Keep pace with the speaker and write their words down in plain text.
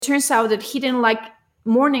Turns out that he didn't like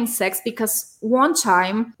morning sex because one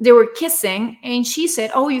time they were kissing and she said,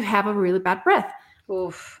 "Oh, you have a really bad breath."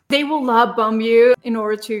 Oof. They will love bomb you in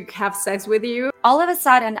order to have sex with you. All of a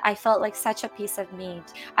sudden, I felt like such a piece of meat.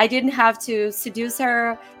 I didn't have to seduce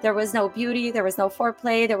her. There was no beauty. There was no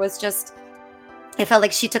foreplay. There was just, it felt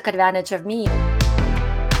like she took advantage of me.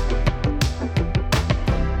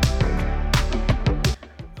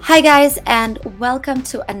 Hi guys, and welcome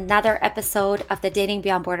to another episode of the Dating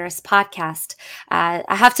Beyond Borders podcast. I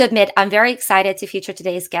have to admit, I'm very excited to feature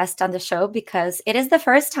today's guest on the show because it is the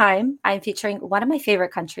first time I'm featuring one of my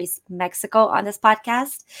favorite countries, Mexico, on this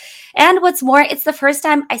podcast. And what's more, it's the first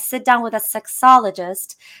time I sit down with a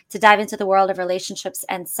sexologist to dive into the world of relationships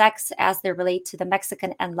and sex as they relate to the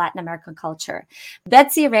Mexican and Latin American culture.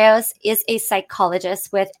 Betsy Reyes is a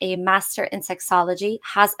psychologist with a master in sexology,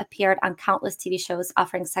 has appeared on countless TV shows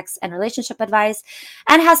offering sex and relationship advice,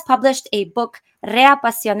 and has published a book,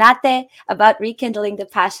 Reapasionate, about rekindling the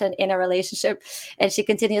passion in a relationship. And she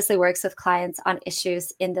continuously works with clients on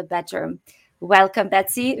issues in the bedroom. Welcome,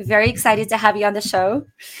 Betsy. Very excited to have you on the show.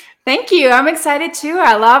 Thank you. I'm excited too.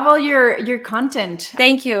 I love all your content.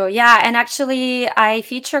 Thank you. Yeah. And actually, I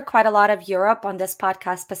feature quite a lot of Europe on this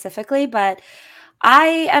podcast specifically, but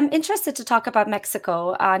I am interested to talk about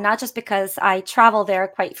Mexico, not just because I travel there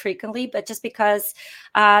quite frequently, but just because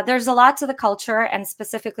there's a lot to the culture, and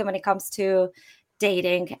specifically when it comes to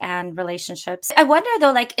dating and relationships. I wonder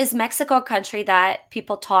though, like, is Mexico a country that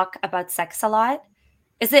people talk about sex a lot?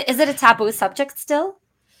 Is it a taboo subject still?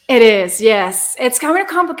 It is, yes. It's kind of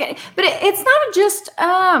complicated, but it's not just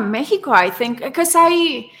Mexico, I think, because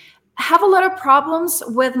I have a lot of problems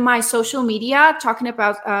with my social media talking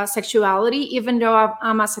about sexuality, even though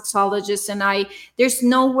I'm a sexologist, and there's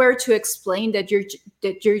nowhere to explain that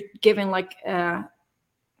you're giving like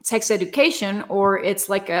sex education, or it's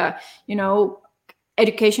like a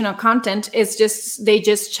educational content. It's just they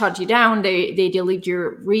just shut you down. They delete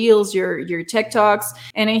your reels, your TikToks,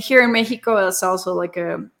 and here in Mexico, it's also like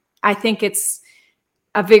I think it's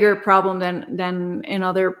a bigger problem than in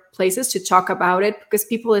other places to talk about it, because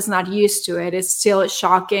people is not used to it. It's still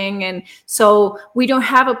shocking. And so we don't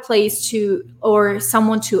have a place to, or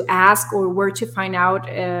someone to ask, or where to find out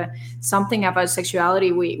something about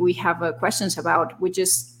sexuality we have questions about. We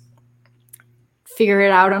just figure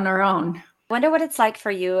it out on our own. I wonder what it's like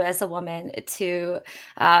for you as a woman to,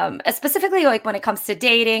 specifically like when it comes to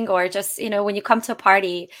dating, or just, when you come to a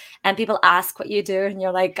party and people ask what you do and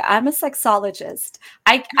you're like, I'm a sexologist.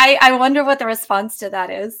 I wonder what the response to that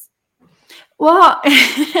is. Well,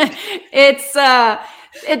 it's a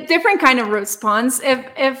different kind of response.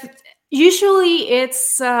 If usually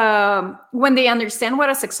it's when they understand what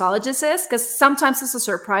a sexologist is, because sometimes it's a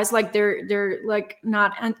surprise, like they're like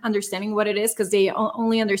not understanding what it is, because they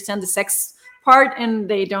only understand the sex part and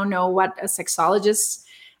they don't know what a sexologist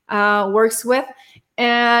works with,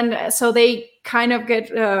 and so they kind of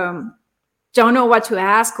get don't know what to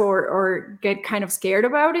ask, or get kind of scared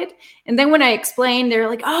about it. And then when I explain, they're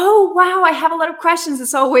like, "Oh wow, I have a lot of questions."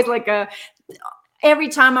 It's always like every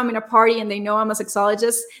time I'm in a party and they know I'm a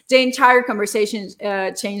sexologist, the entire conversation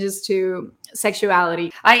changes to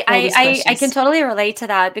sexuality. I can totally relate to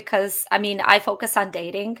that, because I focus on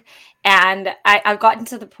dating, and I've gotten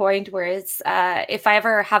to the point where it's if I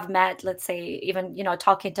ever have met, let's say, even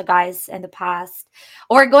talking to guys in the past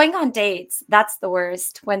or going on dates, that's the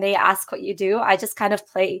worst. When they ask what you do, I just kind of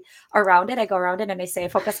play around it. I go around it and I say I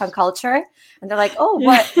focus on culture, and they're like, "Oh,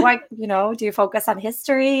 what do you focus on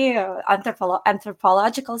history,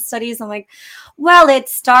 anthropological studies?" I'm like, well, it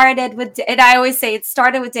started with, and I always say it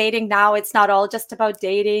started with dating. Now it's not all just about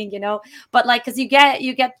dating, but like, because you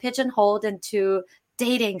get pigeonholed into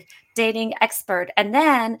dating expert, and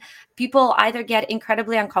then people either get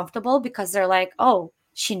incredibly uncomfortable because they're like, oh,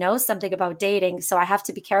 she knows something about dating, so I have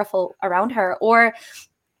to be careful around her, or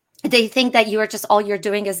they think that all you're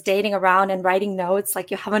doing is dating around and writing notes,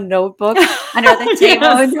 like you have a notebook under the table.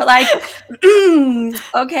 Yes. And you're like,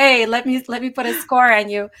 okay, let me put a score on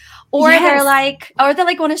you. Or yes.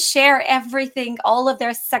 They want to share everything, all of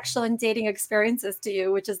their sexual and dating experiences to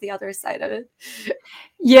you, which is the other side of it.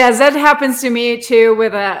 Yes, that happens to me too.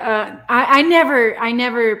 With I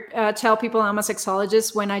never tell people I'm a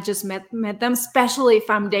sexologist when I just met them, especially if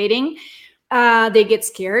I'm dating. They get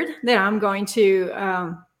scared that I'm going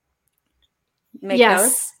to make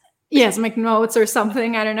notes. Yes, make notes or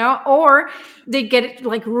something. I don't know. Or they get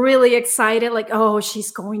like really excited, like, oh, she's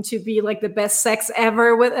going to be like the best sex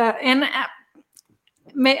ever with,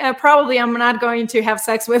 probably I'm not going to have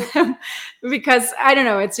sex with him, because I don't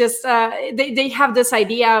know. It's just they have this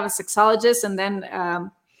idea of a sexologist, and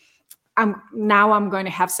then I'm going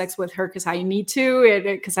to have sex with her because I need to,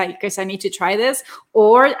 because I need to try this,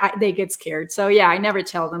 or they get scared. So yeah, I never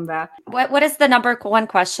tell them that. What is the number one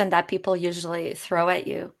question that people usually throw at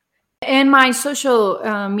you? In my social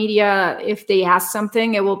media, if they ask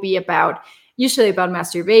something, it will be usually about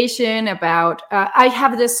masturbation. About I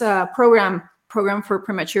have this program for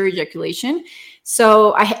premature ejaculation,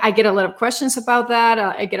 so I get a lot of questions about that.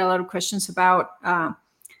 I get a lot of questions about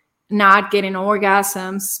not getting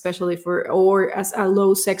orgasms, especially or as a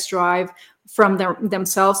low sex drive from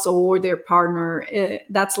themselves or their partner.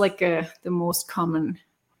 That's like the most common.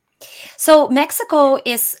 So Mexico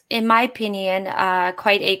is, in my opinion,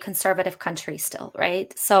 quite a conservative country still,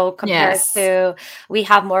 right? So compared Yes. to, we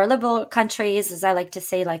have more liberal countries, as I like to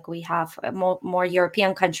say, like we have more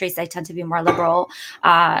European countries, they tend to be more liberal,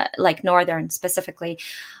 like Northern specifically.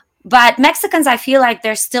 But Mexicans, I feel like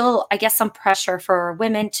there's still, I guess, some pressure for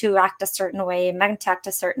women to act a certain way, men to act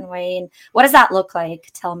a certain way. And what does that look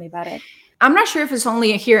like? Tell me about it. I'm not sure if it's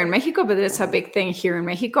only here in Mexico, but it's a big thing here in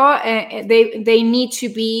Mexico. They need to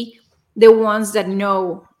be the ones that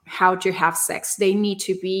know how to have sex. They need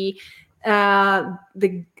to be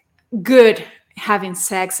the good having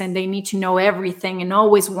sex, and they need to know everything and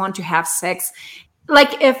always want to have sex.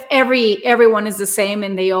 Like if everyone is the same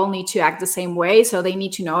and they all need to act the same way, so they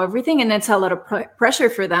need to know everything, and that's a lot of pressure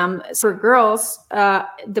for them. For girls,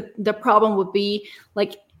 the problem would be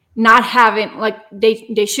like not having, like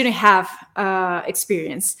they shouldn't have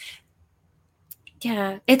experience.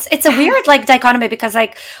 Yeah, it's a weird like dichotomy because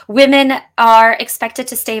like women are expected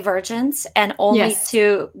to stay virgins and only Yes.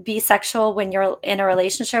 to be sexual when you're in a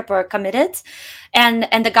relationship or committed, and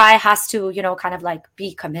the guy has to, you know, kind of like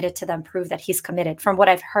be committed to them, prove that he's committed, from what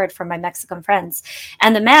I've heard from my Mexican friends.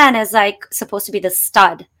 And the man is like supposed to be the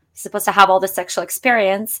stud, supposed to have all the sexual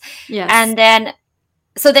experience. Yes. And then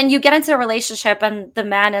so then you get into a relationship and the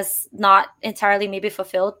man is not entirely maybe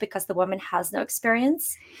fulfilled because the woman has no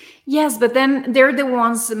experience. Yes, but then they're the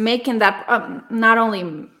ones making that. Not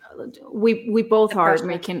only we both are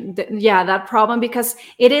making that problem, because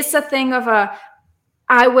it is a thing of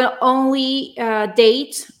I will only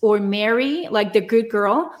date or marry like the good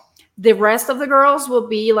girl. The rest of the girls will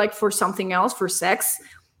be like for something else, for sex.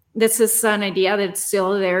 This is an idea that's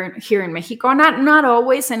still there here in Mexico. Not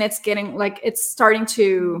always, and it's getting like it's starting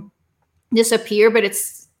to disappear, but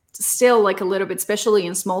it's still like a little bit, especially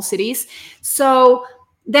in small cities. So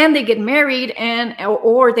then they get married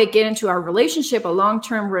or they get into a relationship, a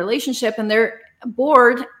long-term relationship, and they're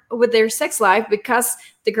bored with their sex life because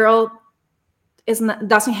the girl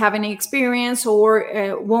doesn't have any experience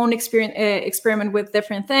or won't experiment with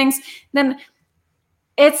different things. Then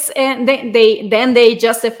and they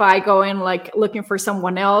justify going like looking for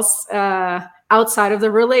someone else outside of the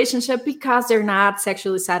relationship because they're not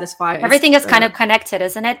sexually satisfied. Everything is kind of connected,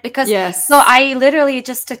 isn't it? Because yes. So I literally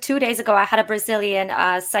just 2 days ago, I had a Brazilian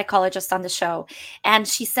psychologist on the show, and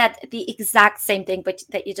she said the exact same thing, but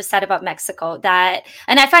that you just said about Mexico. That,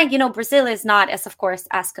 and I find, you know, Brazil is not as, of course,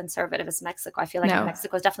 as conservative as Mexico. I feel like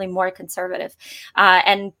Mexico is definitely more conservative,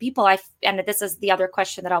 and people, and this is the other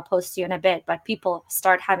question that I'll post to you in a bit, but people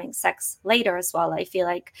start having sex later as well. I feel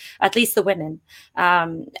like at least the women.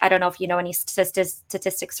 I don't know if you know any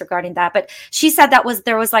statistics regarding that, but she said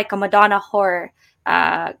there was like a Madonna whore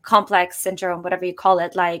complex syndrome, whatever you call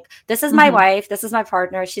it. Like, this is my wife, this is my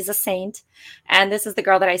partner, she's a saint, and this is the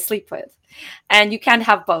girl that I sleep with, and you can't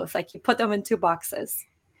have both. Like, you put them in 2 boxes,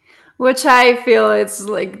 which I feel it's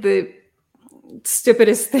like the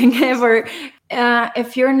stupidest thing ever.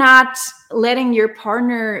 If you're not letting your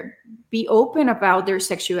partner be open about their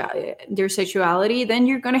sexuality, then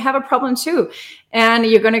you're going to have a problem too, and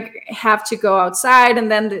you're going to have to go outside,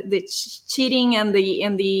 and then the cheating and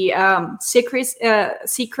the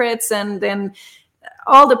secrets, and then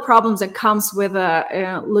all the problems that comes with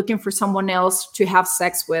looking for someone else to have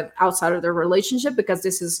sex with outside of their relationship, because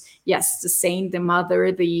this is the saint, the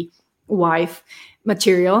mother, the wife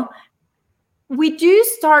material. We do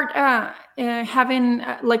start having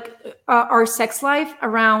our sex life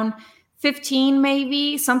around 15,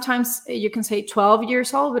 maybe. Sometimes you can say 12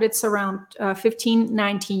 years old, but it's around 15,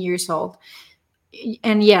 19 years old.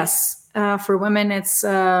 And yes, for women, it's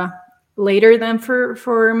later than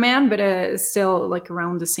for men, but it's still like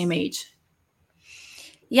around the same age.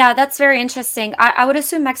 Yeah, that's very interesting. I would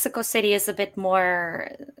assume Mexico City is a bit more,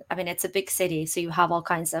 I mean, it's a big city, so you have all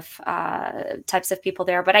kinds of types of people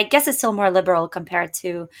there, but I guess it's still more liberal compared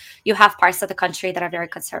to, you have parts of the country that are very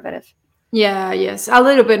conservative. Yeah, yes, a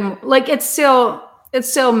little bit more. Like it's still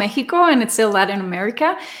Mexico, and it's still Latin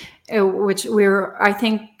America, which I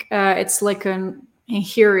think it's like in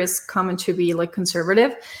here is common to be like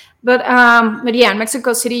conservative. But yeah, in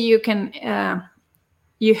Mexico City,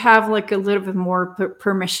 you have like a little bit more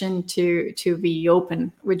permission to be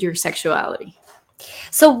open with your sexuality.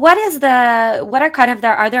 So what are kind of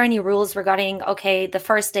are there any rules regarding, okay, the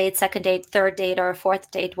first date, second date, third date, or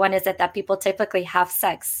fourth date? When is it that people typically have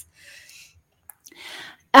sex?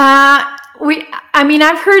 We, I mean,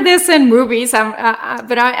 I've heard this in movies,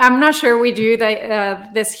 but I'm not sure we do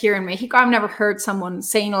this here in Mexico. I've never heard someone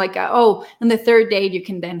saying like, "Oh, on the third date you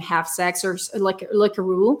can then have sex," or like a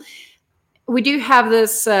rule. We do have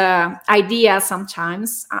this idea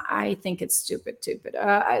sometimes. I think it's stupid too, but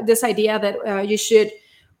this idea that you should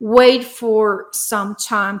wait for some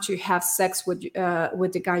time to have sex with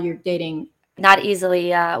the guy you're dating. Not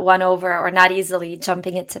easily won over, or not easily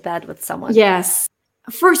jumping into bed with someone. Yes.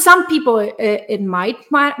 For some people, it might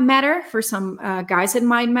matter. For some guys, it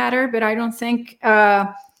might matter, but I don't think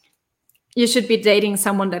you should be dating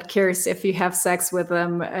someone that cares if you have sex with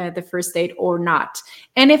them the first date or not.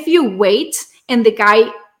 And if you wait and the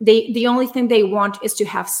guy, the only thing they want is to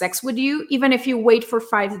have sex with you, even if you wait for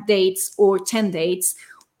 5 dates or 10 dates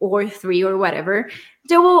or 3 or whatever,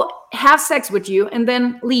 they will have sex with you and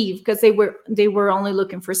then leave because they were only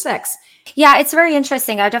looking for sex. Yeah, it's very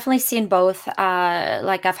interesting. I've definitely seen both.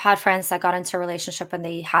 Like I've had friends that got into a relationship and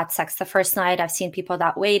they had sex the first night. I've seen people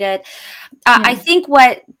that waited. I think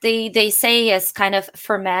what they say is kind of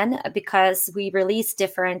for men, because we release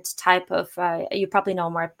different type of, you probably know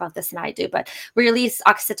more about this than I do, but we release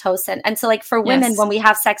oxytocin. And so like for women, when we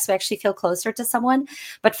have sex, we actually feel closer to someone.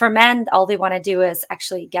 But for men, all they want to do is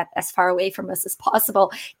actually get as far away from us as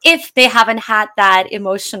possible if they haven't had that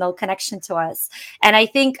emotional connection to us. And I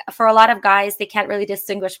think for a lot of guys, they can't really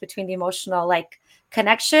distinguish between the emotional like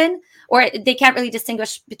connection, or they can't really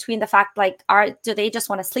distinguish between the fact like, do they just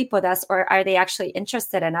want to sleep with us, or are they actually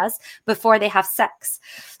interested in us before they have sex?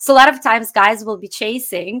 So a lot of times guys will be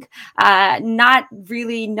chasing, not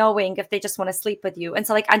really knowing if they just want to sleep with you. And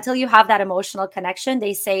so like until you have that emotional connection,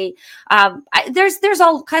 they say there's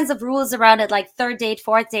all kinds of rules around it, like third date,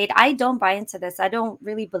 fourth date. I don't buy into this. I don't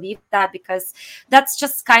really believe that, because that's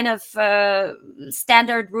just kind of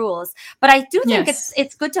standard rules. But I do think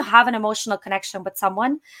it's good to have an emotional connection with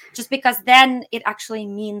someone, just because then it actually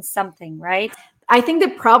means something, right? I think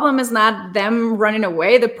the problem is not them running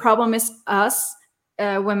away. The problem is us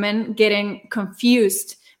women getting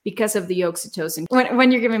confused because of the oxytocin.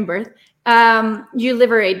 When you're giving birth, you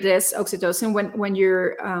liberate this oxytocin when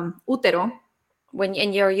your útero, when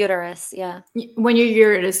in your uterus, when your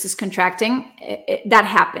uterus is contracting, that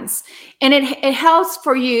happens, and it helps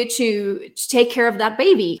for you to take care of that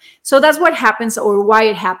baby. So that's what happens, or why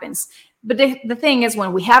it happens. But the thing is,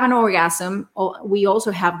 when we have an orgasm, we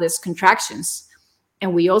also have these contractions,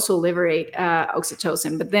 and we also liberate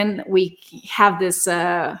oxytocin. But then we have this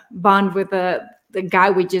bond with the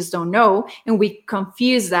guy we just don't know, and we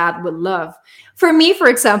confuse that with love. For me, for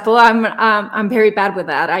example, I'm very bad with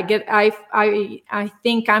that. I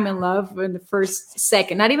think I'm in love in the first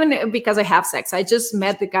second, not even because I have sex. I just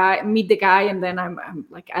meet the guy, and then I'm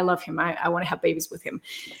like, I love him. I want to have babies with him.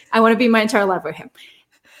 I want to be my entire life with him.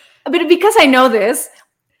 But because I know this,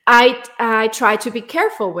 I try to be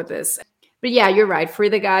careful with this. But yeah, you're right. For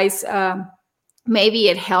the guys, maybe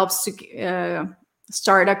it helps to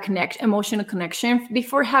start a emotional connection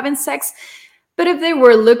before having sex. But if they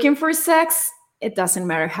were looking for sex, it doesn't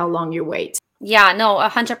matter how long you wait. Yeah, no,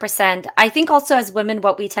 100%. I think also as women,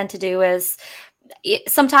 what we tend to do is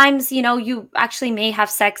sometimes, you actually may have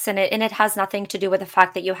sex and it has nothing to do with the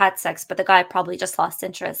fact that you had sex, but the guy probably just lost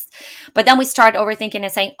interest. But then we start overthinking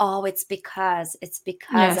and saying, oh, it's because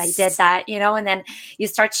I did that, and then you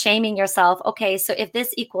start shaming yourself. Okay, so if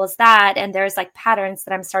this equals that, and there's like patterns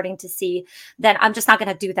that I'm starting to see, then I'm just not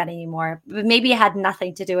going to do that anymore. Maybe it had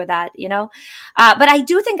nothing to do with that, but I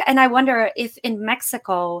do think, and I wonder if in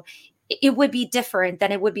Mexico, it would be different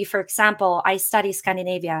than it would be, for example, I study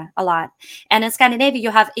Scandinavia a lot. And in Scandinavia,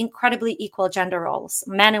 you have incredibly equal gender roles.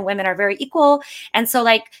 Men and women are very equal. And so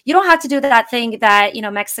like, you don't have to do that thing that,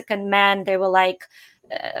 Mexican men, they will like,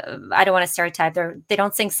 I don't want to stereotype, they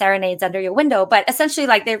don't sing serenades under your window, but essentially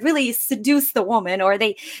like they really seduce the woman, or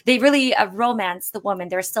they really romance the woman.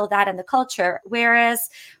 There's still that in the culture. Whereas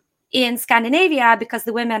in Scandinavia, because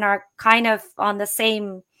the women are kind of on the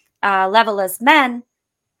same level as men,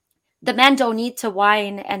 the men don't need to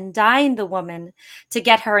wine and dine the woman to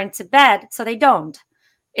get her into bed. So they don't.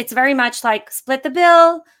 It's very much like split the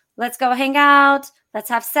bill. Let's go hang out. Let's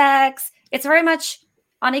have sex. It's very much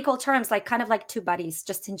on equal terms, like kind of like two buddies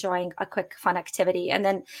just enjoying a quick fun activity, and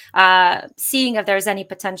then seeing if there's any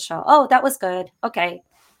potential. Oh, that was good. Okay,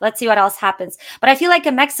 let's see what else happens. But I feel like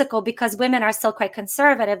in Mexico, because women are still quite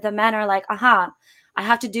conservative, the men are like, aha, I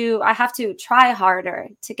have to try harder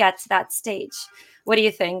to get to that stage. What do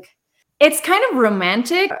you think? It's kind of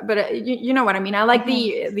romantic, but you know what I mean. I like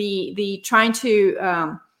the trying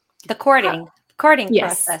to the courting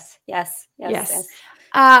yes, process. Yes. yes.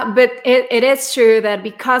 But it is true that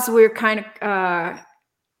because we're kind of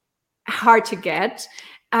hard to get,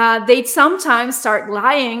 they sometimes start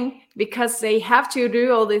lying because they have to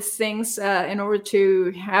do all these things in order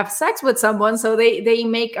to have sex with someone. So they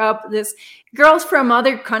make up this. Girls from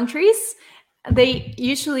other countries, they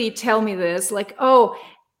usually tell me this, like, oh,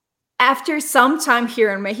 after some time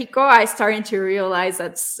here in Mexico, I started to realize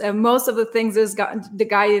that most of the things the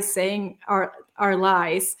guy is saying are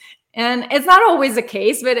lies, and it's not always the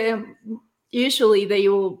case. But usually they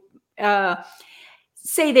will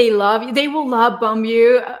say they love you. They will love bomb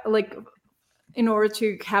you, like in order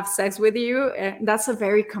to have sex with you. And that's a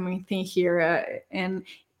very common thing here, and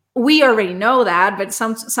we already know that. But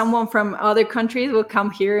someone from other countries will come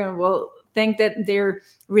here and will think that they're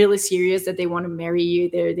really serious, that they want to marry you,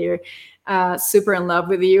 they're super in love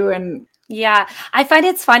with you. And yeah, I find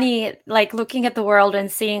it's funny, like looking at the world and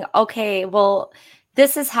seeing, okay, well,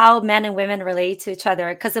 this is how men and women relate to each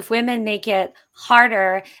other. Because if women make it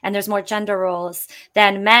harder and there's more gender roles,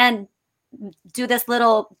 then men do this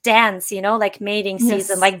little dance, like mating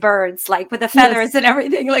season, yes, like birds, like with the feathers yes, and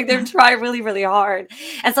everything, like they try really, really hard.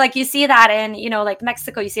 And so like you see that in, like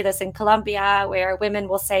Mexico, you see this in Colombia, where women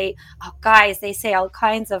will say, oh, guys, they say all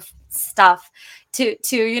kinds of stuff to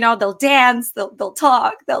they'll dance, they'll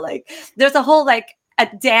talk, they'll like, there's a whole like a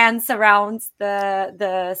dance around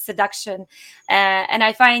the seduction, and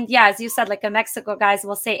I find, yeah, as you said, like in Mexico, guys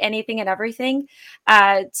will say anything and everything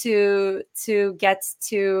to get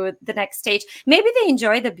to the next stage. Maybe they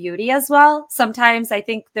enjoy the beauty as well. Sometimes I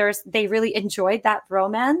think they really enjoyed that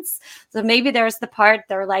romance, so maybe there's the part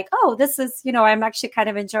they're like, oh, this is, I'm actually kind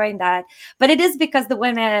of enjoying that, but it is because the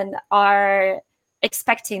women are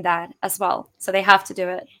expecting that as well, so they have to do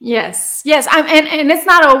it. yes, and it's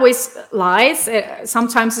not always lies.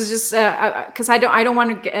 Sometimes it's just because I don't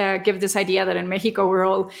want to give this idea that in Mexico we're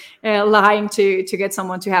all lying to get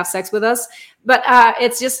someone to have sex with us. But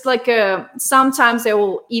it's just like sometimes they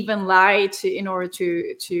will even lie in order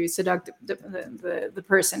to seduct the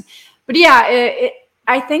person. But yeah,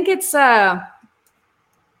 I think it's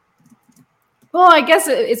well, I guess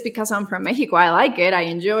it's because I'm from Mexico. I like it. I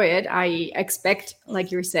enjoy it. I expect, like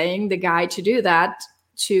you're saying, the guy to do that,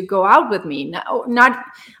 to go out with me. No,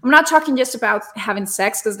 I'm not talking just about having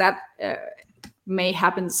sex, because that may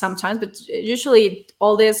happen sometimes. But usually,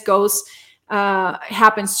 all this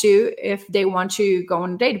happens too if they want to go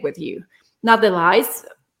on a date with you. Not the lies,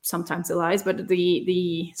 sometimes the lies, but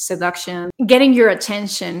the seduction, getting your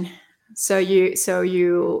attention. So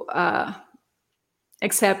you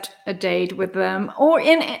accept a date with them. Or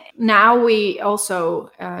now we also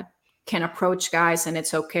can approach guys, and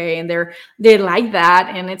it's okay, and they like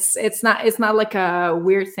that, and it's not like a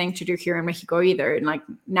weird thing to do here in Mexico either. And like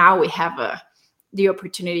now we have the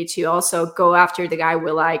opportunity to also go after the guy we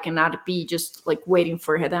like, and not be just like waiting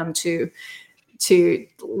for them to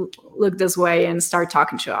look this way and start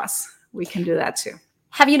talking to us. We can do that too.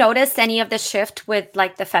 Have you noticed any of the shift with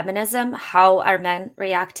like the feminism? How are men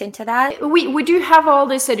reacting to that? We do have all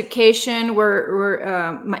this education, we're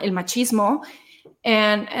el machismo,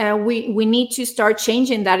 and we need to start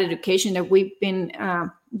changing that education, that we've been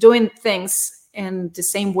doing things in the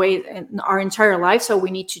same way in our entire life. So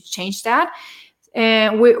we need to change that,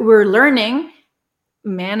 and we're learning,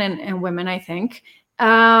 men and women, I think.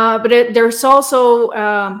 But there's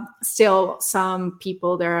also still some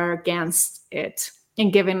people that are against it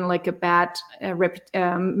and giving like a bad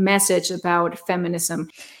message about feminism.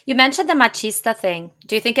 You mentioned the machista thing.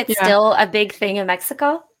 Do you think it's Yeah. still a big thing in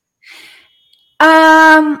Mexico?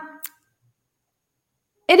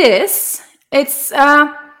 It is. It's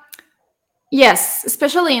yes,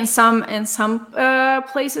 especially in some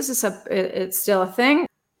places, it's still a thing.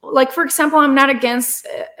 Like, for example, I'm not against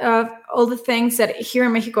all the things that here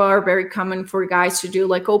in Mexico are very common for guys to do,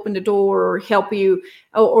 like open the door or help you,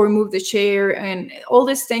 or move the chair, and all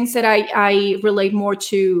these things that I relate more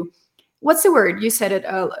to. What's the word? You said it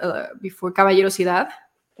before, caballerosidad.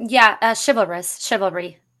 Yeah,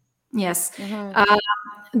 chivalry. Yes. Mm-hmm.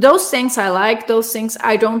 Those things I like. Those things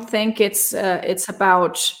I don't think it's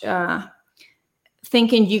about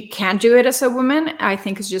thinking you can't do it as a woman. I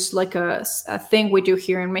think it's just like a thing we do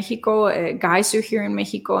here in Mexico, guys do here in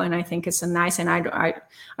Mexico, and I think it's a nice. And I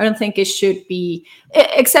don't think it should be,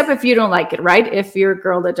 except if you don't like it, right? If you're a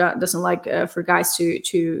girl that doesn't like for guys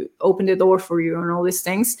to open the door for you and all these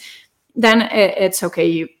things, then it's okay.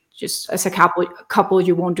 You just as a couple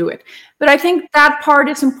you won't do it. But I think that part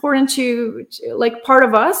is important to like part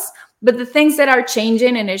of us. But the things that are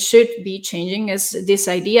changing, and it should be changing, is this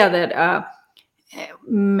idea that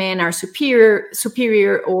men are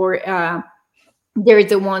superior, or they're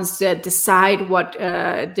the ones that decide what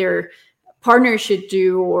their partner should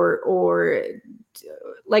do, or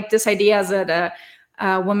like this idea that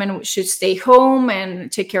women should stay home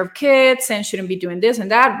and take care of kids and shouldn't be doing this and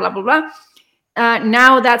that, blah blah blah.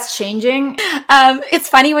 Now that's changing. It's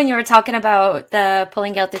funny when you were talking about the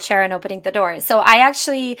pulling out the chair and opening the door. So I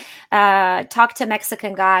actually talked to a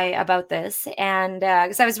Mexican guy about this, and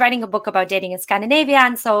because I was writing a book about dating in Scandinavia,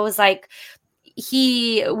 and so it was like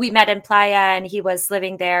we met in Playa, and he was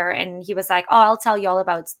living there, and he was like, "Oh, I'll tell you all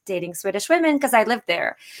about dating Swedish women because I lived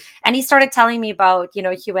there." And he started telling me about,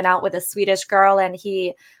 he went out with a Swedish girl, and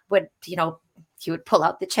he would, he would pull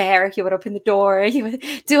out the chair, he would open the door, he would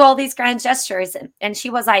do all these grand gestures. And she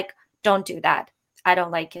was like, "Don't do that. I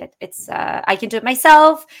don't like it. It's, I can do it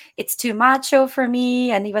myself. It's too macho for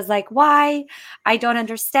me." And he was like, "Why? I don't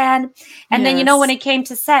understand." And then, when it came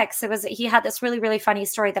to sex, he had this really, really funny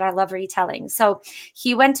story that I love retelling. So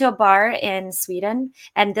he went to a bar in Sweden,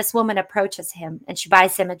 and this woman approaches him and she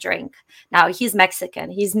buys him a drink. Now he's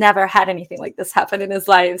Mexican. He's never had anything like this happen in his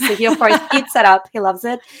life. So he, of course, eats it up. He loves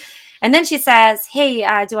it. And then she says, "Hey,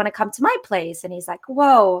 do you want to come to my place?" And he's like,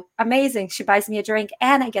 "Whoa, amazing." She buys me a drink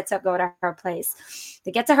and I get to go to her place.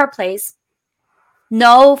 They get to her place.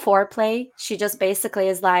 No foreplay. She just basically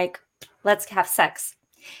is like, "Let's have sex."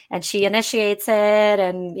 And she initiates it.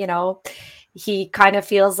 And, he kind of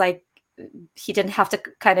feels like he didn't have to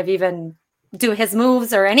kind of even do his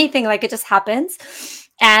moves or anything. Like, it just happens.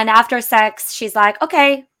 And after sex, she's like,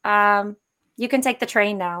 "Okay, you can take the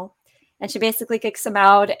train now." And she basically kicks him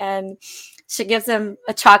out, and she gives him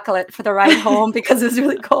a chocolate for the ride home because it was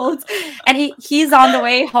really cold. And he's on the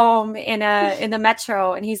way home in the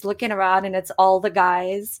metro, and he's looking around, and it's all the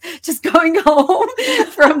guys just going home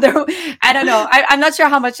from their, I don't know. I'm not sure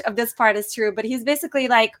how much of this part is true, but he's basically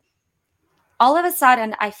like, all of a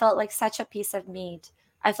sudden, I felt like such a piece of meat.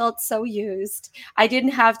 I felt so used. I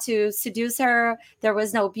didn't have to seduce her. There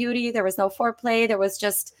was no beauty. There was no foreplay. There was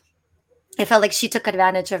just, it felt like she took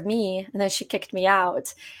advantage of me, and then she kicked me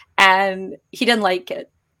out, and he didn't like it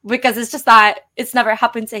because it's just that it's never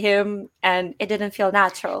happened to him and it didn't feel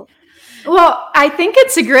natural. Well, I think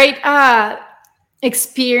it's a great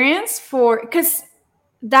experience because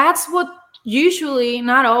that's what usually,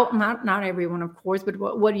 not everyone, of course, but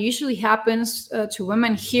what usually happens to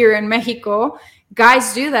women here in Mexico.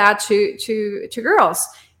 Guys do that to girls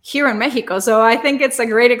here in Mexico. So I think it's a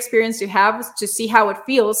great experience to have, to see how it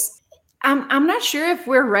feels. I'm not sure if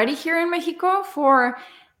we're ready here in Mexico for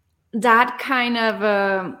that kind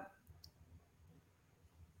of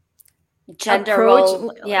gender approach.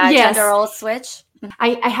 Role. Yeah, yes. Gender role switch.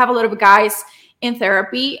 I have a lot of guys in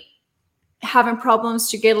therapy having problems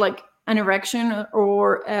to get like an erection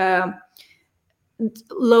or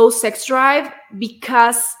low sex drive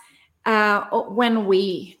because when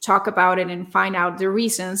we talk about it and find out the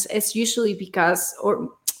reasons, it's usually because, or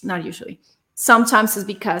not usually, sometimes it's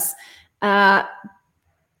because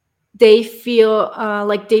they feel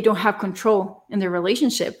like they don't have control in their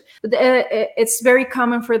relationship. It's very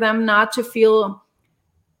common for them not to feel,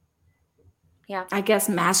 I guess,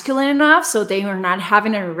 masculine enough, so they are not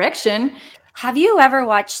having an erection. Have you ever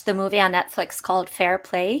watched the movie on Netflix called Fair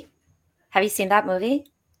Play? Have you seen that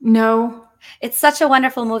movie? No. It's such a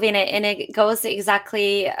wonderful movie, and it goes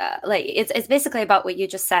exactly like it's basically about what you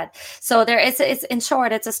just said. So it's in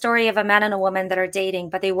short, it's a story of a man and a woman that are dating,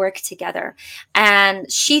 but they work together,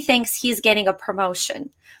 and she thinks he's getting a promotion.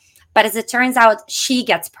 But as it turns out, she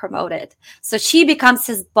gets promoted. So she becomes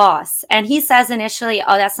his boss. And he says initially,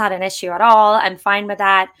 "Oh, that's not an issue at all. I'm fine with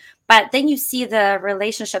that." But then you see the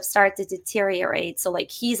relationship start to deteriorate. So like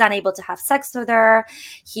he's unable to have sex with her.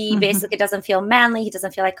 He basically doesn't feel manly. He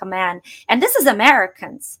doesn't feel like a man. And this is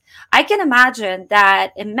Americans. I can imagine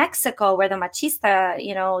that in Mexico, where the machista,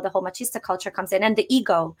 the whole machista culture comes in, and the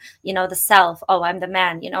ego, the self, "Oh, I'm the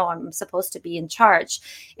man, I'm supposed to be in charge."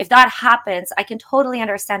 If that happens, I can totally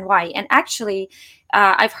understand why. And actually,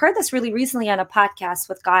 I've heard this really recently on a podcast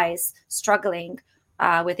with guys struggling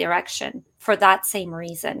with erection for that same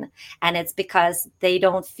reason. And it's because they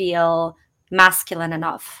don't feel masculine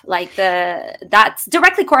enough. Like that's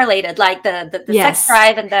directly correlated, like the yes. sex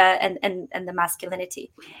drive and the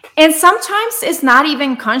masculinity. And sometimes it's not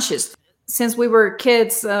even conscious. Since we were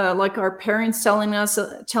kids, like our parents telling us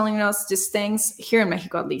these things here in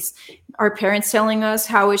Mexico, at least, our parents telling us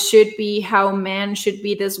how it should be, how men should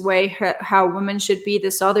be this way, how women should be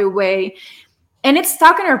this other way. and it's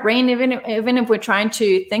stuck in our brain, even if we're trying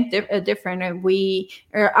to think different, and we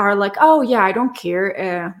are like, oh yeah, I don't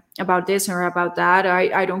care about this or about that.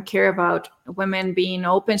 I don't care about women being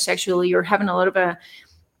open sexually or having a lot of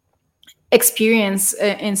experience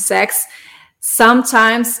in sex.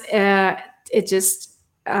 Sometimes it just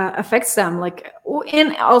affects them, like,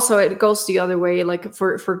 and also it goes the other way, like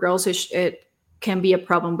for girls it can be a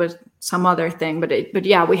problem with some other thing, but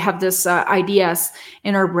yeah, we have this ideas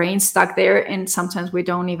in our brain stuck there, and sometimes we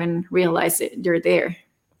don't even realize they're there.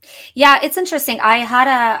 Yeah, it's interesting. I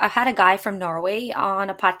had a guy from Norway on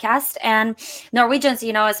a podcast, and Norwegians,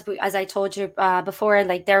 as I told you before,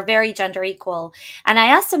 like they're very gender equal. And I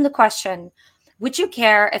asked him the question, would you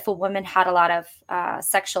care if a woman had a lot of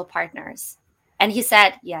sexual partners? And he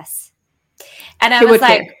said yes. And I He was would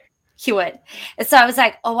like, care. he would. And so I was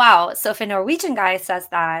like, oh wow. So if a Norwegian guy says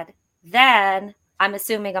that, then I'm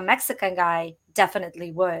assuming a Mexican guy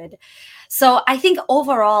definitely would. So I think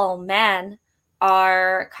overall men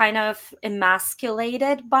are kind of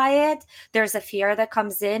emasculated by it. There's a fear that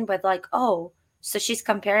comes in with like, oh, so she's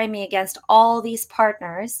comparing me against all these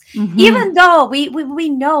partners, even though we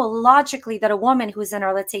know logically that a woman who's in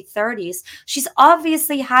her, let's say, 30s, she's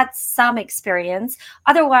obviously had some experience.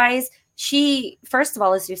 Otherwise, she, first of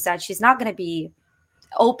all, as you said, she's not going to be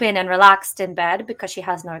open and relaxed in bed because she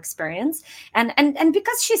has no experience, and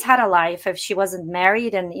because she's had a life. If she wasn't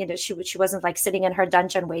married, and she wasn't like sitting in her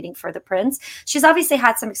dungeon waiting for the prince, she's obviously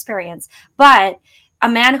had some experience. But a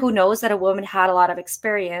man who knows that a woman had a lot of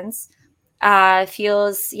experience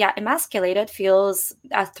feels, yeah, emasculated, feels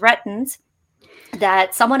threatened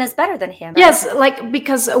that someone is better than him, right? Yes, like,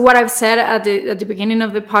 because what I've said at the beginning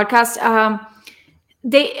of the podcast,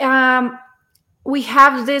 they we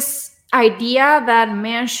have this idea that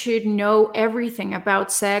men should know everything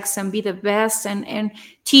about sex and be the best, and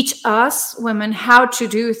teach us women how to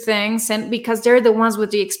do things, and because they're the ones with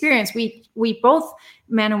the experience, we both,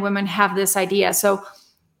 men and women, have this idea. So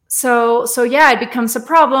yeah, it becomes a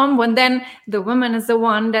problem when then the woman is the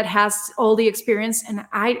one that has all the experience, and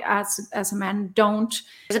I, as a man, don't.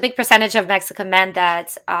 There's a big percentage of Mexican men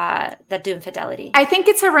that do infidelity. I think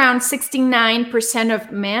it's around 69%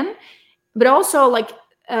 of men, but also like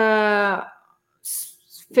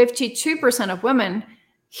 52% of women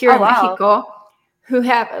here Oh in wow. Mexico who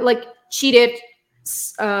have like cheated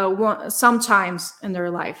sometimes in their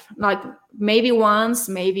life, like maybe once,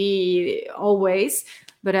 maybe always,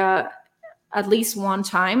 but at least one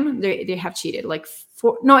time they have cheated. Like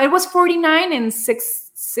no, it was 49 and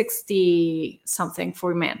 60 something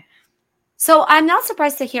for men. So I'm not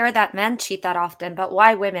surprised to hear that men cheat that often, but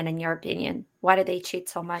why women, in your opinion? Why do they cheat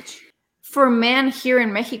so much? For men here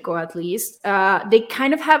in Mexico, at least, they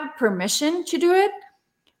kind of have permission to do it.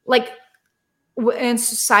 Like in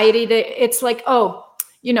society, it's like, oh,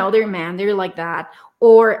 they're a man, they're like that,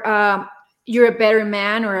 or you're a better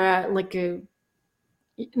man, or like a,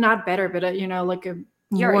 not better, but like a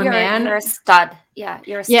more You're man. a stud. Yeah,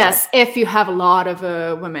 you're a stud. Yes, if you have a lot of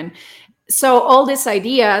women. So all these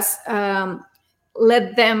ideas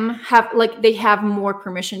let them have, like, they have more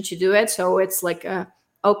permission to do it. So it's like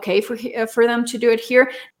okay for them to do it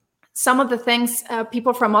here. Some of the things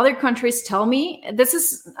people from other countries tell me, this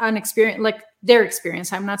is an experience, like their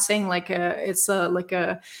experience. I'm not saying like it's like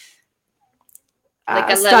a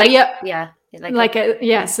study. Yeah.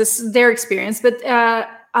 Yes, it's their experience. But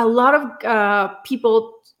a lot of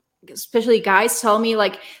people, especially guys, tell me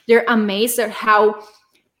like they're amazed at how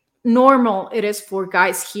normal it is for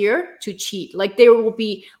guys here to cheat. Like they will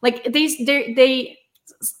be like they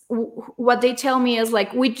what they tell me is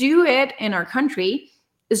like, we do it in our country.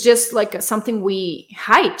 It's just like something we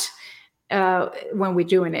hide when we're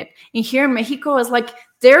doing it. And here in Mexico, it's like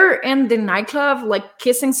they're in the nightclub, like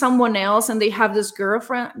kissing someone else, and they have this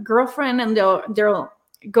girlfriend, and they'll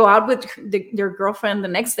go out with their girlfriend the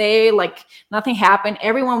next day, like nothing happened.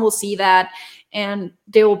 Everyone will see that, and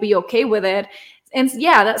they will be okay with it. And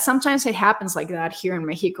yeah, that sometimes it happens like that here in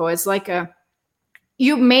Mexico. It's like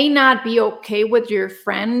you may not be okay with your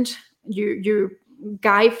friend, your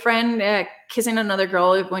guy friend kissing another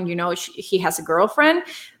girl when he has a girlfriend,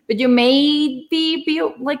 but you may be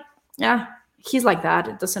like, yeah, he's like that,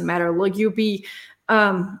 it doesn't matter. Like you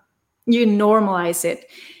normalize it.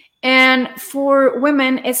 And for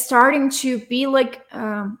women, it's starting to be like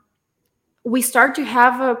we start to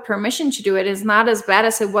have a permission to do it. It's not as bad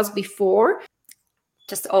as it was before.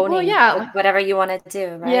 Just owning whatever you want to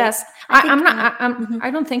do, right? Yes,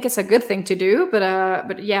 I don't think it's a good thing to do,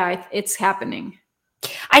 but yeah, it's happening.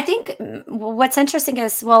 I think what's interesting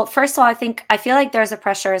is, well, first of all, I feel like there's a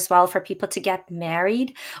pressure as well for people to get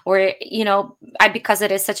married, or, because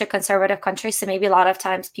it is such a conservative country. So maybe a lot of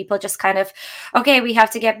times people just kind of, okay, we have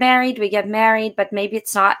to get married, we get married, but maybe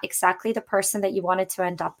it's not exactly the person that you wanted to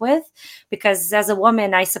end up with. Because as a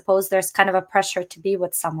woman, I suppose there's kind of a pressure to be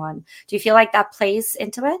with someone. Do you feel like that plays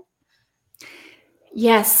into it?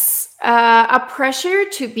 Yes, a pressure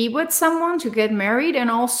to be with someone, to get married, and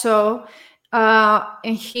also,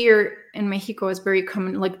 and here in Mexico, is very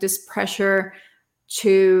common, like this pressure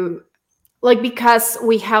to, like, because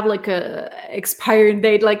we have like a expiring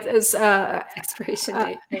date, like this Expiration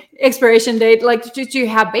date. expiration date, like to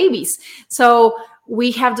have babies. So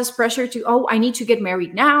we have this pressure to, oh, I need to get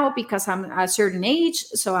married now because I'm a certain age,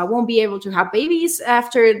 so I won't be able to have babies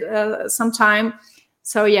after some time.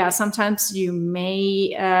 So yeah, sometimes you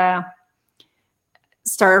may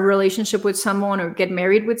start a relationship with someone or get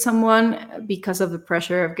married with someone because of the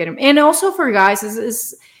pressure of getting. And also for guys,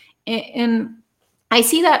 is and I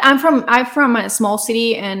see that I'm from a small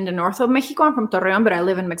city in the north of Mexico. I'm from Torreon, but I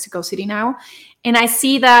live in Mexico City now, and I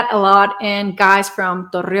see that a lot in guys from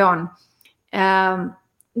Torreon. Um,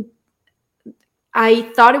 I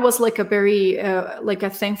thought it was like a very like a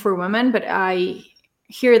thing for women, but I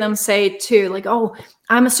hear them say too, like, "Oh,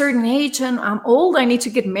 I'm a certain age and I'm old. I need to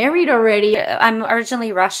get married already." I'm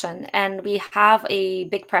originally Russian, and we have a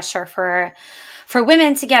big pressure for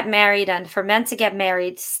women to get married and for men to get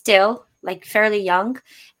married still, like fairly young.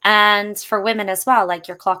 And for women as well, like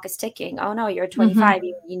your clock is ticking. Oh no, you're 25,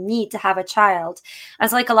 you need to have a child.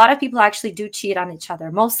 As like a lot of people actually do cheat on each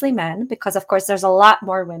other, mostly men, because of course there's a lot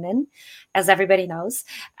more women, as everybody knows.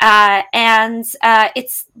 And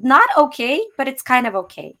it's not okay, but it's kind of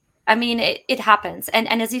okay. I mean, it happens. And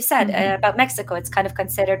as you said about Mexico, it's kind of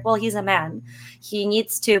considered, well, he's a man. He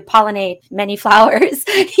needs to pollinate many flowers.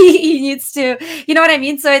 He needs to, you know what I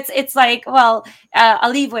mean? So it's like, well, a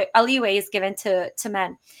leeway is given to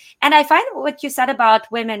men. And I find what you said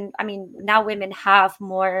about women, I mean, now women have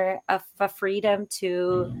more of a freedom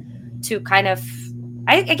to kind of,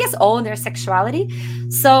 I guess, own their sexuality.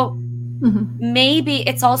 So maybe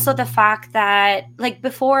it's also the fact that, like,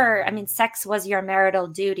 before, I mean, sex was your marital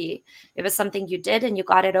duty. It was something you did and you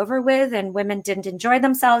got it over with, and women didn't enjoy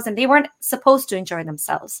themselves, and they weren't supposed to enjoy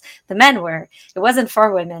themselves. The men were. It wasn't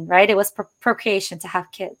for women, right? It was procreation, to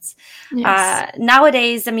have kids. Yes.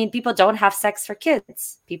 Nowadays, I mean, people don't have sex for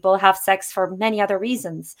kids. People have sex for many other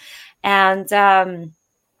reasons.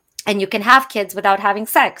 And you can have kids without having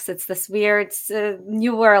sex. It's this weird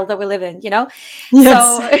new world that we live in, Yes.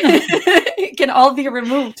 So it can all be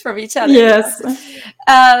removed from each other. Yes.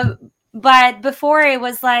 But before, it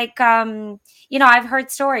was like, I've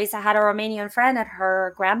heard stories. I had a Romanian friend, and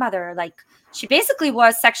her grandmother, like, she basically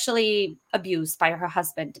was sexually abused by her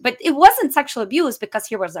husband. But it wasn't sexual abuse because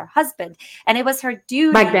he was her husband, and it was her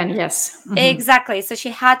duty. Back then, yes. Exactly. So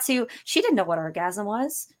she didn't know what orgasm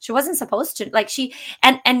was. She wasn't supposed to, like,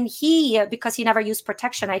 and he, because he never used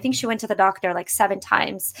protection, I think she went to the doctor like 7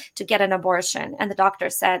 times to get an abortion. And the doctor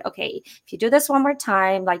said, okay, if you do this one more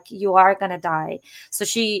time, like, you are going to die. So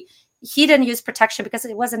he didn't use protection because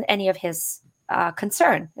it wasn't any of his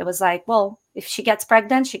concern. It was like, well, if she gets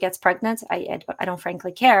pregnant, she gets pregnant. I don't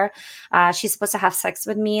frankly care. She's supposed to have sex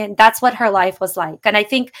with me. And that's what her life was like. And I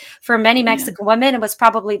think for many Mexican women, it was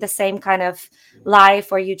probably the same kind of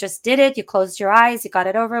life where you just did it. You closed your eyes, you got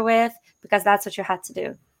it over with, because that's what you had to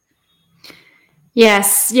do.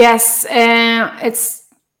 Yes. It's,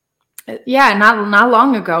 not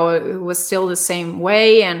long ago, it was still the same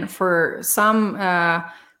way. And for some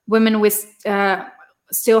women, we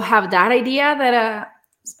still have that idea that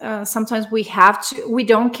sometimes we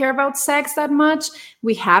don't care about sex that much.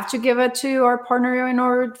 We have to give it to our partner in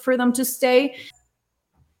order for them to stay.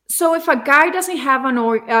 So if a guy doesn't have an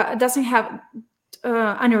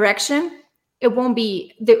erection, it won't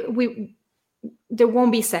be there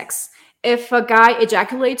won't be sex. If a guy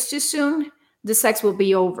ejaculates too soon, the sex will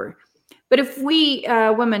be over. But if we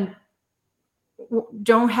women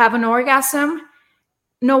don't have an orgasm,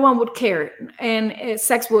 no one would care, and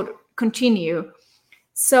sex would continue.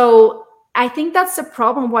 So I think that's the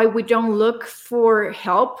problem why we don't look for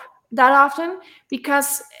help that often,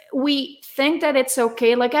 because we think that it's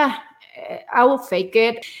okay, like, I will fake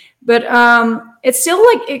it. But it's still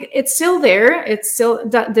like it's still there. It's still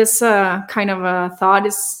that this kind of a thought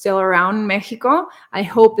is still around Mexico. I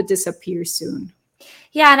hope it disappears soon.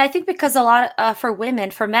 Yeah, and I think because a lot for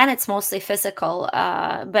women, for men, it's mostly physical.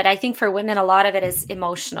 But I think for women, a lot of it is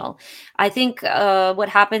emotional. I think what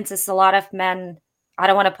happens is a lot of men, I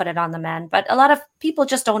don't want to put it on the men, but a lot of people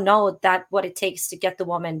just don't know that what it takes to get the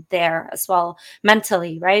woman there as well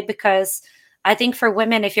mentally, right? Because I think for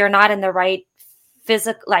women, if you're not in the right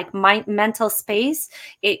physical, like mental space,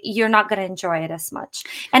 you're not going to enjoy it as much.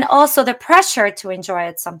 And also the pressure to enjoy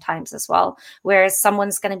it sometimes as well, whereas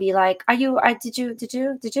someone's going to be like, did you,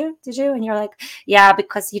 and you're like, yeah,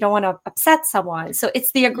 because you don't want to upset someone. So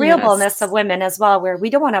it's the agreeableness of Yes. women as well, where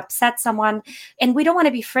we don't want to upset someone, and we don't want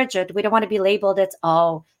to be frigid. We don't want to be labeled as,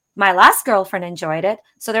 oh, my last girlfriend enjoyed it,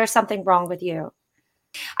 so there's something wrong with you.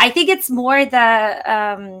 I think it's more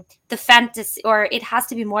the fantasy, or it has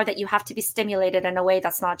to be more that you have to be stimulated in a way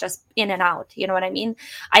that's not just in and out. You know what I mean?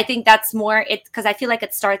 I think that's more it, because I feel like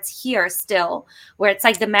it starts here still, where it's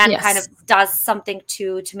like the man kind of Yes. does something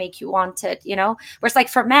to make you want it. You know, whereas like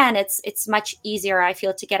for men, it's much easier, I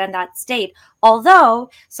feel, to get in that state. Although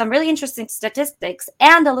some really interesting statistics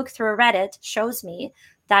and a look through Reddit shows me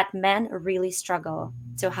that men really struggle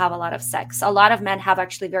to have a lot of sex. A lot of men have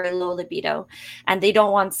actually very low libido and they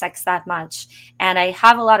don't want sex that much. And I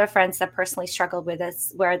have a lot of friends that personally struggled with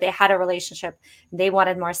this, where they had a relationship, they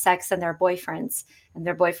wanted more sex than their boyfriends, and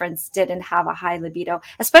their boyfriends didn't have a high libido,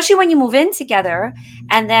 especially when you move in together.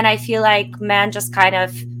 And then I feel like men just kind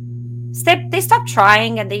of they stop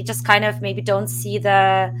trying, and they just kind of maybe don't see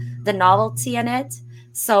the novelty in it,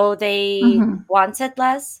 so they Hmm. want it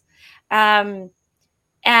less.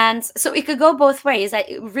 And so it could go both ways.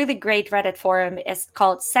 A really great Reddit forum is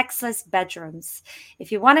called Sexless Bedrooms.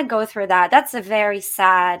 If you want to go through that, that's a very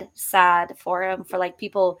sad, sad forum for like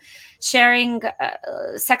people sharing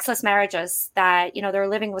sexless marriages that, you know, they're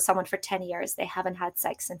living with someone for 10 years. They haven't had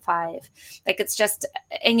sex in 5. Like it's just,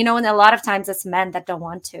 and you know, and a lot of times it's men that don't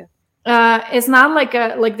want to. It's not like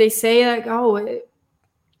like they say like, oh,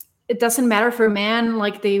 it doesn't matter for men,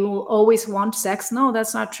 like they will always want sex. No,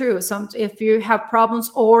 that's not true. Some, if you have problems,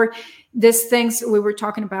 or these things we were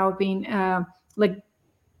talking about being like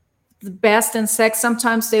the best in sex,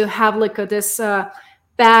 sometimes they have like this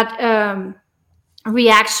bad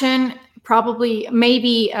reaction, probably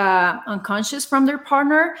maybe unconscious from their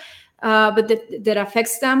partner, but that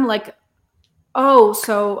affects them, like, oh,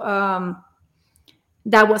 so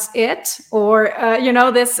that was it, or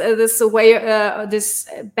this way, this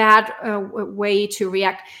bad way to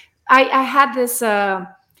react. I had this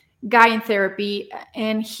guy in therapy,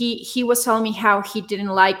 and he was telling me how he didn't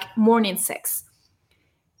like morning sex,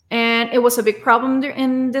 and it was a big problem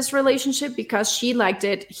in this relationship because she liked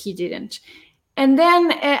it, he didn't. And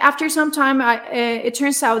then after some time, it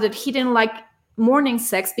turns out that he didn't like morning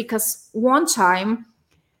sex because one time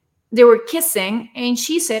they were kissing and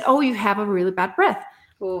she said, oh, you have a really bad breath,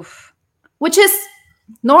 Oof. which is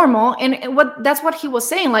normal. And what that's what he was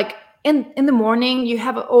saying, like in the morning you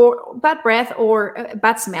have or bad breath or a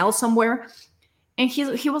bad smell somewhere. And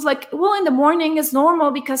he was like, well, in the morning is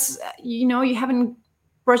normal because you haven't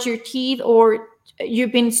brushed your teeth, or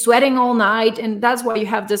you've been sweating all night, and that's why you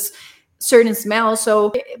have this certain smell.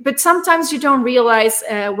 So but sometimes you don't realize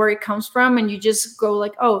where it comes from, and you just go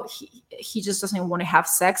like, oh, he just doesn't want to have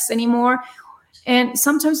sex anymore. And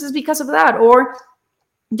sometimes it's because of that, or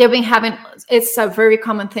they've been having, it's a very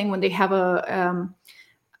common thing when they have a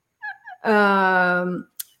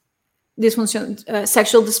dysfunction,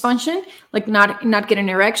 sexual dysfunction, like not getting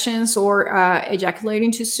erections, or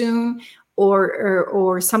ejaculating too soon,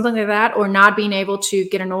 or something like that, or not being able to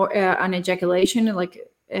get an ejaculation, like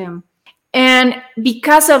and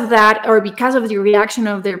because of that, or because of the reaction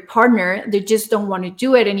of their partner, they just don't want to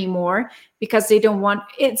do it anymore, because they don't want,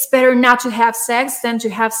 it's better not to have sex than to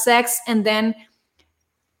have sex and then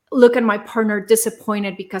look at my partner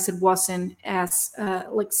disappointed because it wasn't as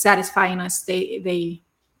like satisfying as they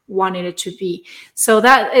wanted it to be. So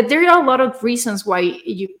that there are a lot of reasons why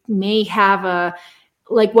you may have a,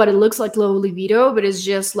 like, what it looks like low libido, but it's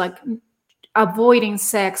just like avoiding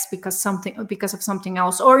sex because of something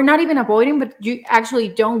else, or not even avoiding, but you actually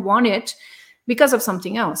don't want it because of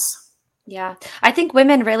something else. Yeah. I think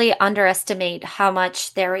women really underestimate how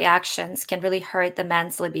much their reactions can really hurt the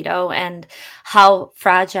man's libido, and how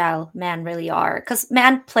fragile men really are. Because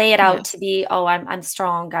men play it out to Yes. be, oh, I'm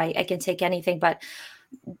strong, I can take anything. But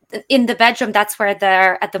in the bedroom, that's where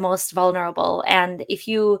they're at the most vulnerable. And if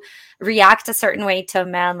you react a certain way to a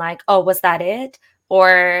man, like, oh, was that it?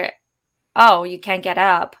 Or, oh, you can't get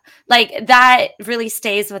up. Like that really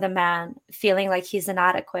stays with a man, feeling like he's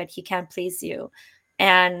inadequate, he can't please you.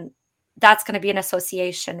 And that's going to be an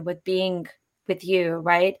association with being with you,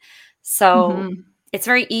 right? So Hmm. it's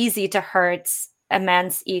very easy to hurt a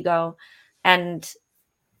man's ego. And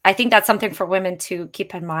I think that's something for women to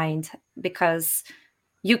keep in mind, because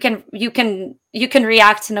you can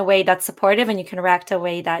react in a way that's supportive, and you can react in a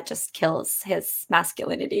way that just kills his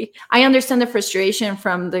masculinity. I understand the frustration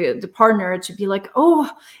from the partner to be like, oh,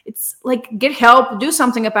 it's like, get help, do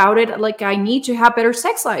something about it. Like, I need to have better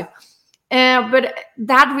sex life. But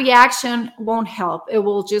that reaction won't help. It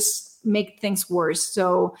will just make things worse.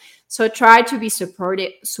 So try to be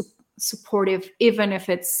supportive, even if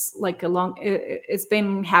it's like it's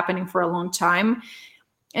been happening for a long time,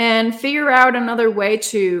 and figure out another way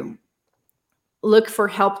to look for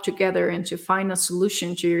help together and to find a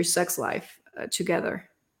solution to your sex life together.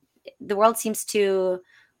 The world seems to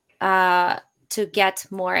get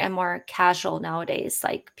more and more casual nowadays.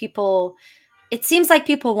 Like people, it seems like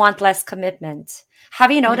people want less commitment.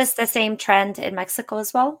 Have you noticed the Yes. same trend in Mexico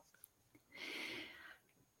as well?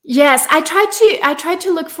 Yes, I tried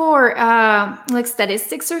to look for like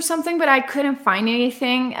statistics or something, but I couldn't find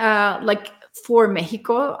anything like for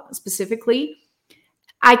Mexico specifically.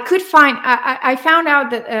 I could find I found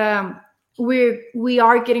out that we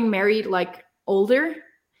are getting married like older,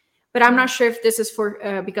 but I'm Mm. not sure if this is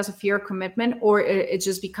for because of fear of commitment, or it's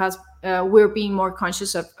just because we're being more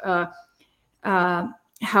conscious of uh,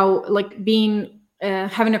 how, like, being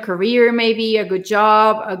having a career, maybe a good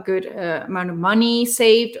job, a good amount of money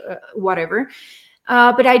saved, whatever.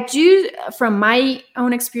 But I do, from my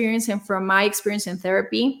own experience and from my experience in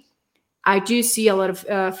therapy, I do see a lot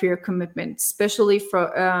of fear of commitment, especially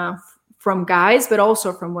from guys, but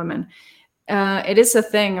also from women. It is a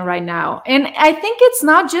thing right now, and I think it's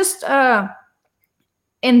not just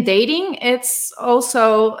in dating; it's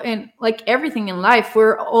also in like everything in life.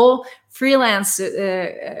 We're all freelance.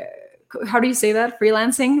 How do you say that?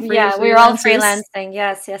 Freelancing, Yeah, we're all freelancers. freelancing.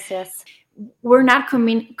 Yes, yes, yes. We're not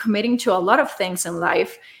committing to a lot of things in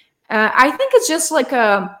life. I think it's just like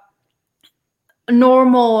a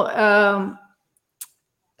normal.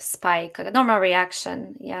 Spike, a normal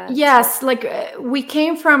reaction. Yeah, to Yes, like we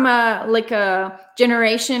came from a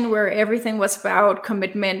generation where everything was about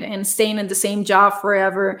commitment and staying in the same job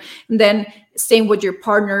forever, and then staying with your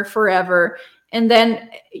partner forever, and then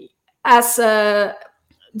as the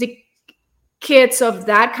kids of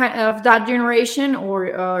that generation,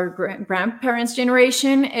 or grandparents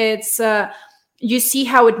generation, it's you see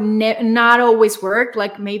how it not always worked.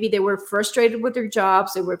 Like, maybe they were frustrated with their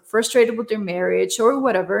jobs, they were frustrated with their marriage or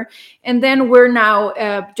whatever, and then we're now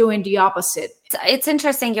doing the opposite. it's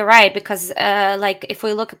interesting, you're right, because like if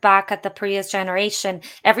we look back at the previous generation,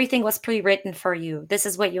 everything was pre-written for you. This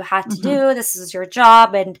is what you had to Hmm. do, this is your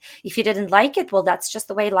job, and if you didn't like it, well, that's just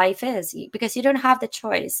the way life is, because you don't have the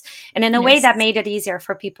choice. And in a way, that Yes. made it easier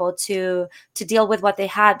for people to deal with what they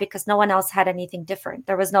had, because no one else had anything different.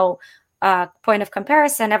 There was no point of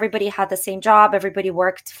comparison. Everybody had the same job, everybody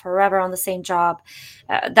worked forever on the same job.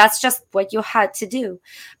 That's just what you had to do.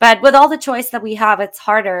 But with all the choice that we have, it's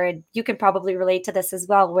harder. And you can probably relate to this as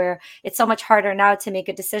well, where it's so much harder now to make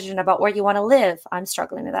a decision about where you want to live. I'm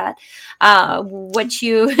struggling with that. What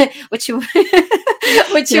you, what you,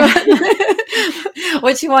 what you, Yeah.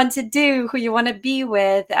 what you want to do, who you want to be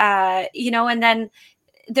with, and then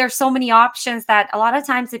there's so many options that a lot of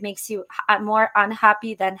times it makes you more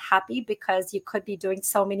unhappy than happy, because you could be doing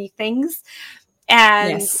so many things.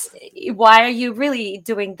 And Yes. why are you really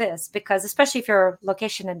doing this? Because especially if you're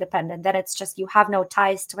location independent, then it's just you have no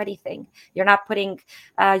ties to anything. You're not putting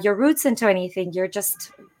your roots into anything. You're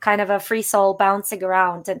just kind of a free soul bouncing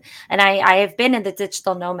around. And I have been in the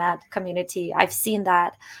digital nomad community. I've seen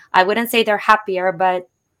that. I wouldn't say they're happier, but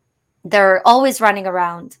they're always running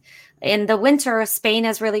around. In the winter, Spain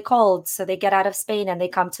is really cold, so they get out of Spain and they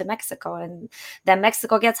come to Mexico, and then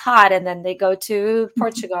Mexico gets hot, and then they go to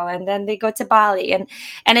Portugal, and then they go to Bali, and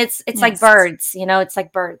it's like Yes. birds, it's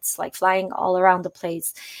like birds, like flying all around the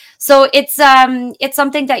place. So it's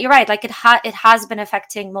something that, you're right, like it has been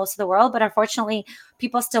affecting most of the world, but unfortunately,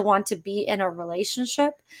 people still want to be in a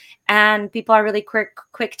relationship, and people are really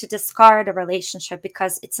quick to discard a relationship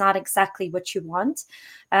because it's not exactly what you want.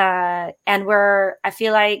 And I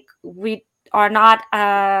feel like we are not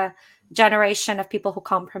a generation of people who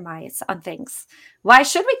compromise on things. Why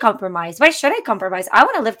should we compromise? Why should I compromise? I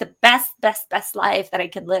want to live the best life that I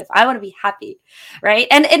can live. I want to be happy, right?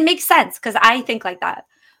 And it makes sense because I think like that.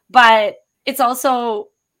 But it's also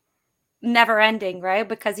never ending, right?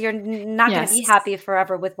 Because you're not going to be Yes. happy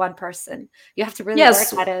forever with one person. You have to really work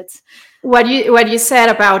Yes. at it. What you said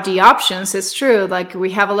about the options is true. Like,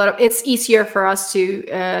 we have a lot of, it's easier for us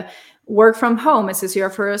to work from home. It's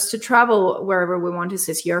easier for us to travel wherever we want. It's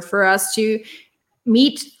easier for us to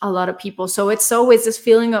meet a lot of people. So it's always this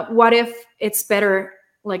feeling of, what if it's better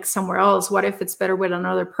like somewhere else? What if it's better with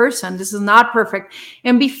another person? This is not perfect.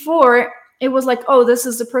 And before, it was like, oh, this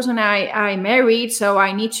is the person I married, so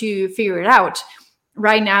I need to figure it out.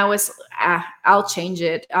 Right now is I'll change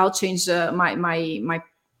it. I'll change my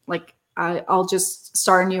like I'll just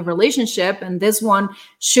start a new relationship, and this one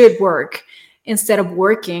should work. Instead of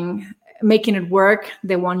making it work,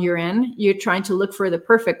 the one you're in, you're trying to look for the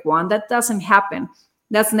perfect one. That doesn't happen.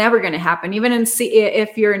 That's never going to happen. Even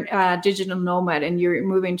if you're a digital nomad and you're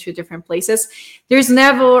moving to different places, there's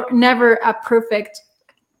never a perfect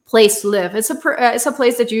place to live. It's a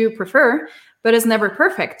place that you prefer, but it's never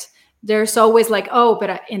perfect. There's always like, oh,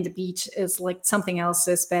 but in the beach is like something else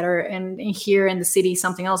is better, and here in the city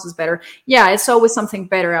something else is better. Yeah, it's always something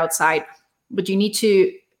better outside, but you need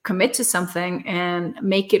to commit to something and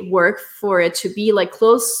make it work for it to be like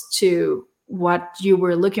close to what you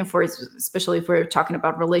were looking for, especially if we're talking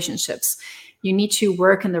about relationships. You need to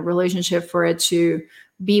work in the relationship for it to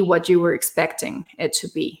be what you were expecting it to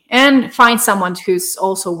be, and find someone who's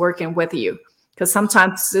also working with you, because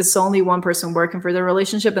sometimes it's only one person working for the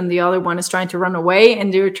relationship and the other one is trying to run away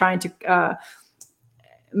and you're trying to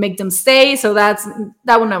make them stay. So that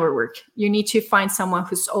will never work. You need to find someone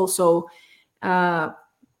who's also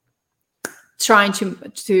trying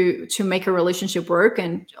to make a relationship work,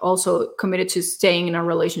 and also committed to staying in a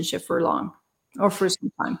relationship for long or for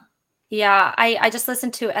some time. Yeah, I just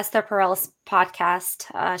listened to Esther Perel's podcast.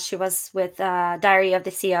 She was with Diary of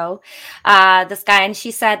the CEO, this guy, and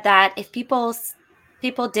she said that if people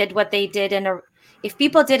did what they did if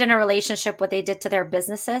people did in a relationship what they did to their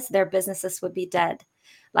businesses would be dead.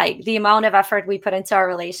 Like, the amount of effort we put into our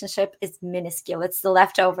relationship is minuscule. It's the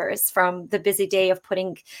leftovers from the busy day of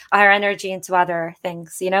putting our energy into other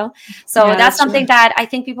things, you know? So Yeah, that's something true. that I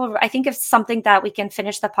think if something that we can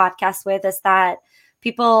finish the podcast with is that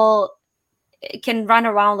people can run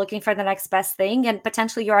around looking for the next best thing, and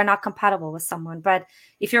potentially you are not compatible with someone. But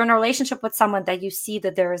if you're in a relationship with someone that you see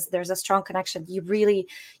that there's a strong connection,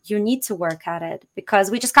 you need to work at it, because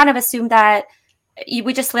we just kind of assume that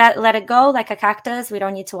we just let it go like a cactus. We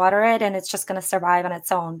don't need to water it and it's just going to survive on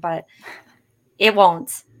its own, but it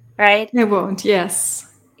won't, right? It won't. Yes.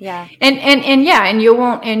 Yeah. And yeah, and you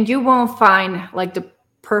won't find like the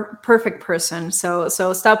perfect person. So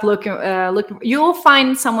stop looking. You'll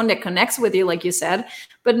find someone that connects with you, like you said,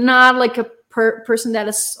 but not like a person that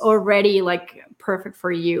is already like perfect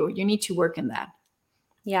for you. You need to work in that.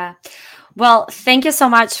 Yeah. Well, thank you so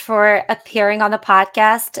much for appearing on the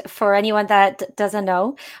podcast. For anyone that doesn't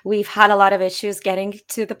know, we've had a lot of issues getting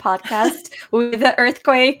to the podcast with the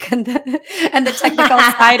earthquake and the technical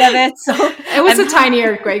side of it. So it was a tiny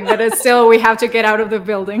earthquake, but it's still, we have to get out of the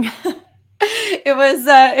building. It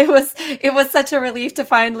was such a relief to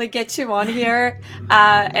finally get you on here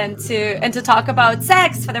and to talk about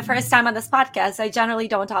sex for the first time on this podcast. I generally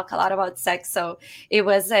don't talk a lot about sex, so it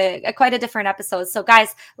was quite a different episode. So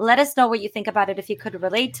guys, let us know what you think about it, if you could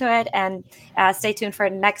relate to it, and stay tuned for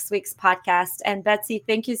next week's podcast. And Betsy,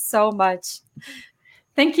 thank you so much.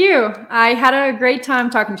 Thank you. I had a great time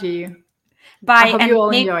talking to you. Bye. I hope you all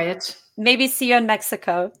enjoy it. Maybe see you in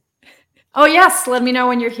Mexico. Oh, yes. Let me know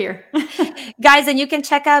when you're here. Guys, and you can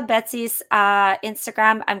check out Betsy's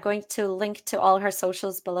Instagram. I'm going to link to all her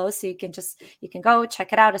socials below, so you can go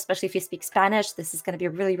check it out, especially if you speak Spanish. This is going to be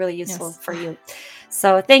really, really useful for you.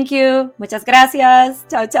 So thank you. Muchas gracias.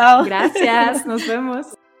 Chao, chao. Gracias. Nos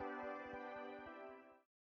vemos.